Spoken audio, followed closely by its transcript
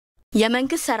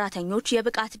የመንግስት ሠራተኞች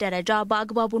የብቃት ደረጃ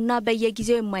በአግባቡና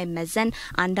በየጊዜው የማይመዘን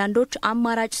አንዳንዶች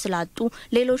አማራጭ ስላጡ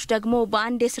ሌሎች ደግሞ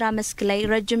በአንድ የሥራ መስክ ላይ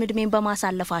ረጅም ዕድሜን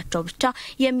በማሳለፋቸው ብቻ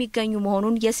የሚገኙ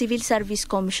መሆኑን የሲቪል ሰርቪስ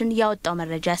ኮሚሽን ያወጣው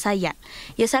መረጃ ያሳያል።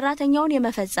 የሠራተኛውን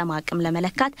የመፈጸም አቅም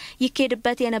ለመለካት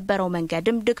ይኬድበት የነበረው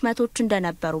መንገድም ድክመቶች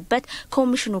እንደነበሩበት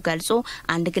ኮሚሽኑ ገልጾ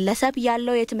አንድ ግለሰብ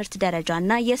ያለው የትምህርት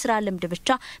ደረጃና የሥራ ልምድ ብቻ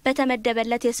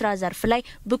በተመደበለት የሥራ ዘርፍ ላይ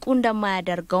ብቁ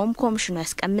እንደማያደርገውም ኮሚሽኑ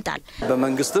ያስቀምጣል።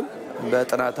 በመንግስትም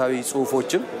በጥናታዊ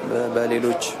ጽሁፎችም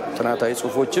በሌሎች ጥናታዊ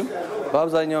ጽሁፎችም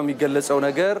በአብዛኛው የሚገለጸው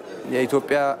ነገር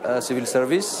የኢትዮጵያ ሲቪል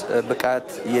ሰርቪስ ብቃት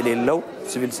የሌለው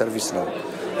ሲቪል ሰርቪስ ነው።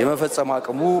 የመፈጸም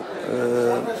አቅሙ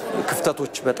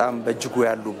ክፍተቶች በጣም በእጅጉ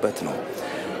ያሉበት ነው።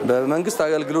 በመንግስት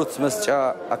አገልግሎት መስጫ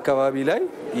አካባቢ ላይ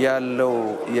ያለው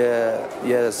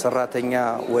የሰራተኛ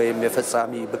ወይም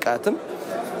የፈጻሚ ብቃትም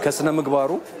ከስነ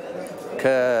ምግባሩ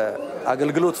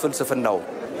ከአገልግሎት ፍልስፍናው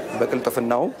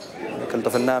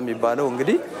በቅልጥፍና የሚባለው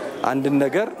እንግዲህ አንድን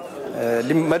ነገር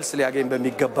መልስ ሊያገኝ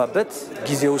በሚገባበት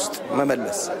ጊዜ ውስጥ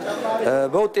መመለስ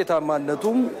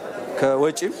በውጤታማነቱም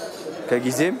ከወጪም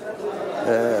ከጊዜም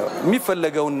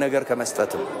የሚፈለገውን ነገር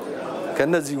ከመስጠትም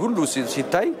ከነዚህ ሁሉ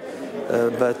ሲታይ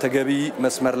በተገቢ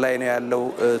መስመር ላይ ነው ያለው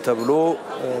ተብሎ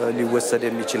ሊወሰድ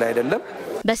የሚችል አይደለም።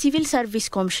 በሲቪል ሰርቪስ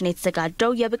ኮሚሽን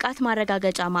የተዘጋጀው የብቃት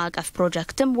ማረጋገጫ ማዕቀፍ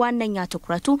ፕሮጀክትም ዋነኛ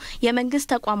ትኩረቱ የመንግስት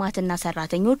ተቋማትና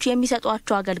ሰራተኞች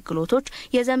የሚሰጧቸው አገልግሎቶች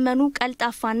የዘመኑ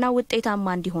ቀልጣፋና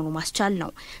ውጤታማ እንዲሆኑ ማስቻል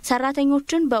ነው።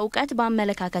 ሰራተኞችን በዕውቀት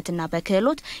በአመለካከትና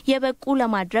በክህሎት የበቁ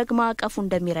ለማድረግ ማዕቀፉ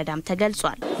እንደሚረዳም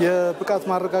ተገልጿል። የብቃት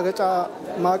ማረጋገጫ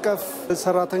ማዕቀፍ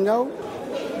ሰራተኛው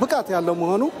ብቃት ያለው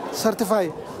መሆኑ ሰርቲፋይ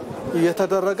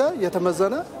እየተደረገ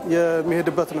የተመዘነ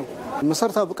የሚሄድበት ነው።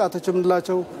 መሰረታዊ ብቃቶች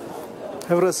የምንላቸው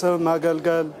ህብረተሰብ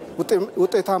ማገልገል፣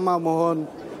 ውጤታማ መሆን፣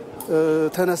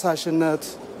 ተነሳሽነት፣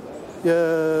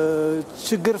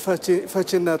 የችግር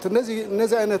ፈቺነት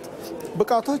እነዚህ አይነት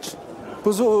ብቃቶች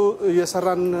ብዙ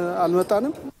እየሰራን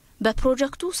አልመጣንም።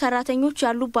 በፕሮጀክቱ ሰራተኞች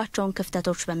ያሉባቸውን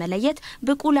ክፍተቶች በመለየት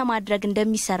ብቁ ለማድረግ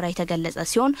እንደሚሰራ የተገለጸ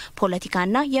ሲሆን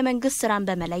ፖለቲካና የመንግስት ስራን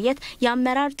በመለየት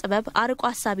የአመራር ጥበብ፣ አርቆ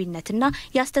ሐሳቢነትና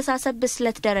የአስተሳሰብ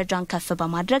ብስለት ደረጃን ከፍ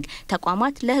በማድረግ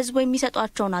ተቋማት ለህዝቡ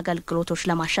የሚሰጧቸውን አገልግሎቶች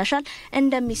ለማሻሻል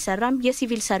እንደሚሰራም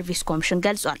የሲቪል ሰርቪስ ኮሚሽን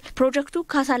ገልጿል። ፕሮጀክቱ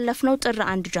ካሳለፍነው ጥር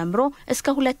 1 ጀምሮ እስከ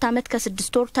 2 ዓመት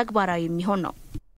ከ6 ወር ተግባራዊ የሚሆን ነው።